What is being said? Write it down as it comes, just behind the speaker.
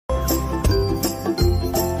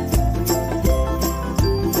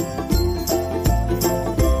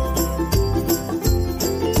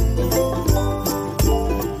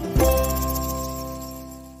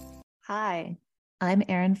I'm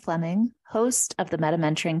Erin Fleming, host of the Meta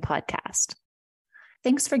Mentoring Podcast.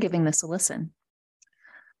 Thanks for giving this a listen.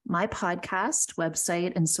 My podcast,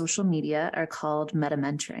 website, and social media are called Meta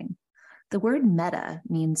Mentoring. The word meta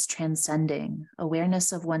means transcending,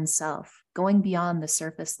 awareness of oneself, going beyond the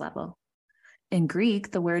surface level. In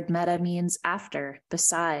Greek, the word meta means after,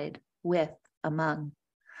 beside, with, among.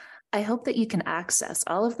 I hope that you can access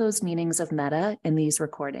all of those meanings of meta in these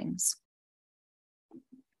recordings.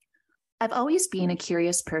 I've always been a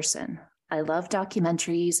curious person. I love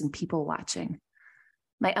documentaries and people watching.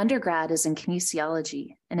 My undergrad is in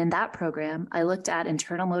kinesiology, and in that program, I looked at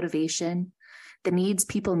internal motivation, the needs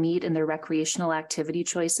people meet in their recreational activity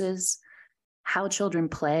choices, how children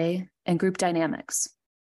play, and group dynamics.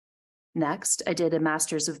 Next, I did a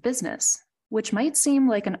master's of business, which might seem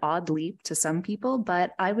like an odd leap to some people,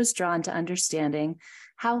 but I was drawn to understanding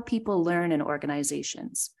how people learn in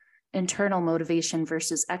organizations, internal motivation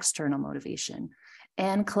versus external motivation,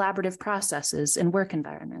 and collaborative processes in work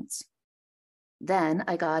environments. Then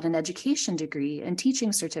I got an education degree and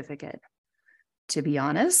teaching certificate. To be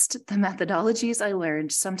honest, the methodologies I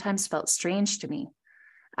learned sometimes felt strange to me.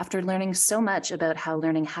 After learning so much about how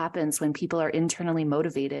learning happens when people are internally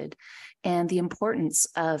motivated and the importance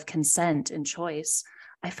of consent and choice,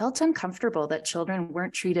 I felt uncomfortable that children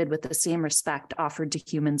weren't treated with the same respect offered to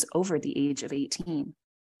humans over the age of 18.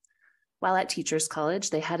 While at Teachers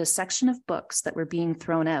College, they had a section of books that were being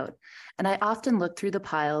thrown out, and I often looked through the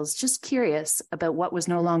piles, just curious about what was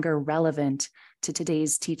no longer relevant to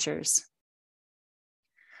today's teachers.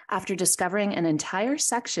 After discovering an entire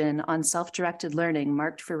section on self-directed learning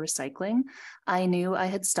marked for recycling, I knew I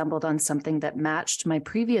had stumbled on something that matched my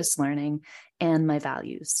previous learning and my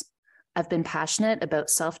values. I've been passionate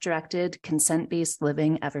about self-directed, consent-based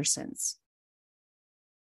living ever since.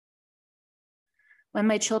 When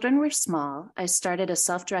my children were small, I started a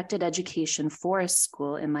self-directed education forest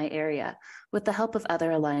school in my area with the help of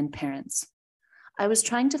other aligned parents. I was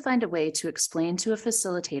trying to find a way to explain to a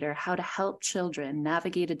facilitator how to help children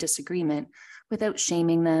navigate a disagreement without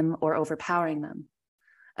shaming them or overpowering them.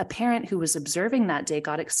 A parent who was observing that day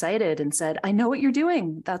got excited and said, "I know what you're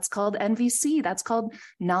doing. That's called NVC. That's called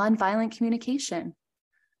nonviolent communication."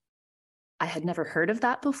 I had never heard of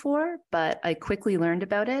that before, but I quickly learned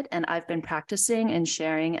about it, and I've been practicing and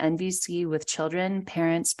sharing NVC with children,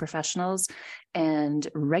 parents, professionals, and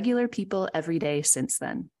regular people every day since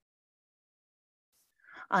then.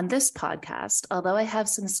 On this podcast, although I have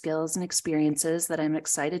some skills and experiences that I'm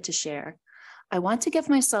excited to share, I want to give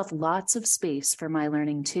myself lots of space for my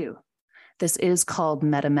learning too. This is called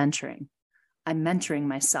meta mentoring. I'm mentoring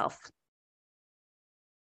myself.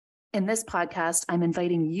 In this podcast, I'm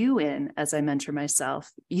inviting you in as I mentor myself.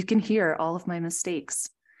 You can hear all of my mistakes.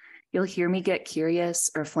 You'll hear me get curious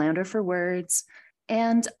or flounder for words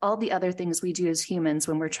and all the other things we do as humans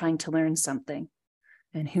when we're trying to learn something.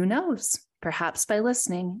 And who knows, perhaps by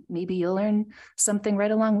listening, maybe you'll learn something right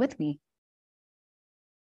along with me.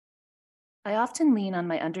 I often lean on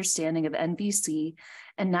my understanding of NVC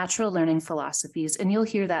and natural learning philosophies, and you'll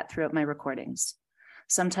hear that throughout my recordings.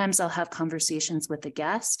 Sometimes I'll have conversations with a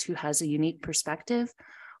guest who has a unique perspective,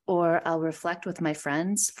 or I'll reflect with my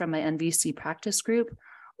friends from my NVC practice group,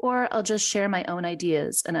 or I'll just share my own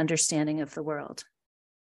ideas and understanding of the world.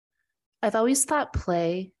 I've always thought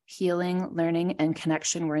play, healing, learning, and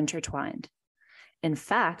connection were intertwined. In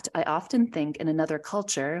fact, I often think in another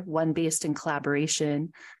culture, one based in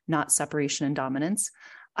collaboration, not separation and dominance,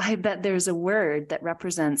 I bet there's a word that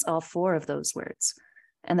represents all four of those words,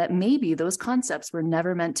 and that maybe those concepts were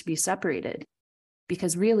never meant to be separated,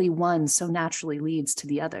 because really one so naturally leads to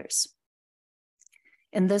the others.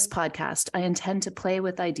 In this podcast, I intend to play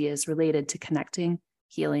with ideas related to connecting,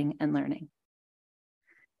 healing, and learning.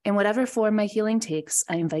 In whatever form my healing takes,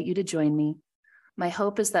 I invite you to join me. My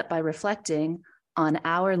hope is that by reflecting on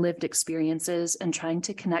our lived experiences and trying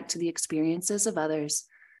to connect to the experiences of others,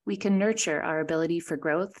 we can nurture our ability for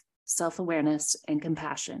growth, self-awareness, and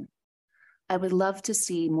compassion. I would love to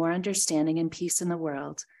see more understanding and peace in the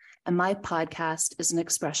world, and my podcast is an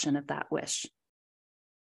expression of that wish.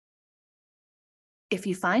 If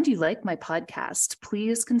you find you like my podcast,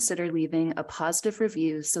 please consider leaving a positive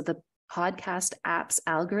review so the podcast app's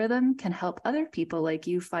algorithm can help other people like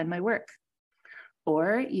you find my work.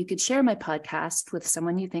 Or you could share my podcast with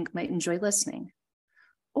someone you think might enjoy listening.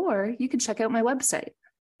 Or you could check out my website.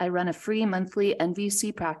 I run a free monthly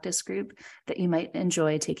NVC practice group that you might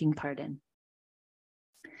enjoy taking part in.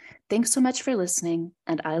 Thanks so much for listening,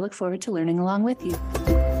 and I look forward to learning along with you.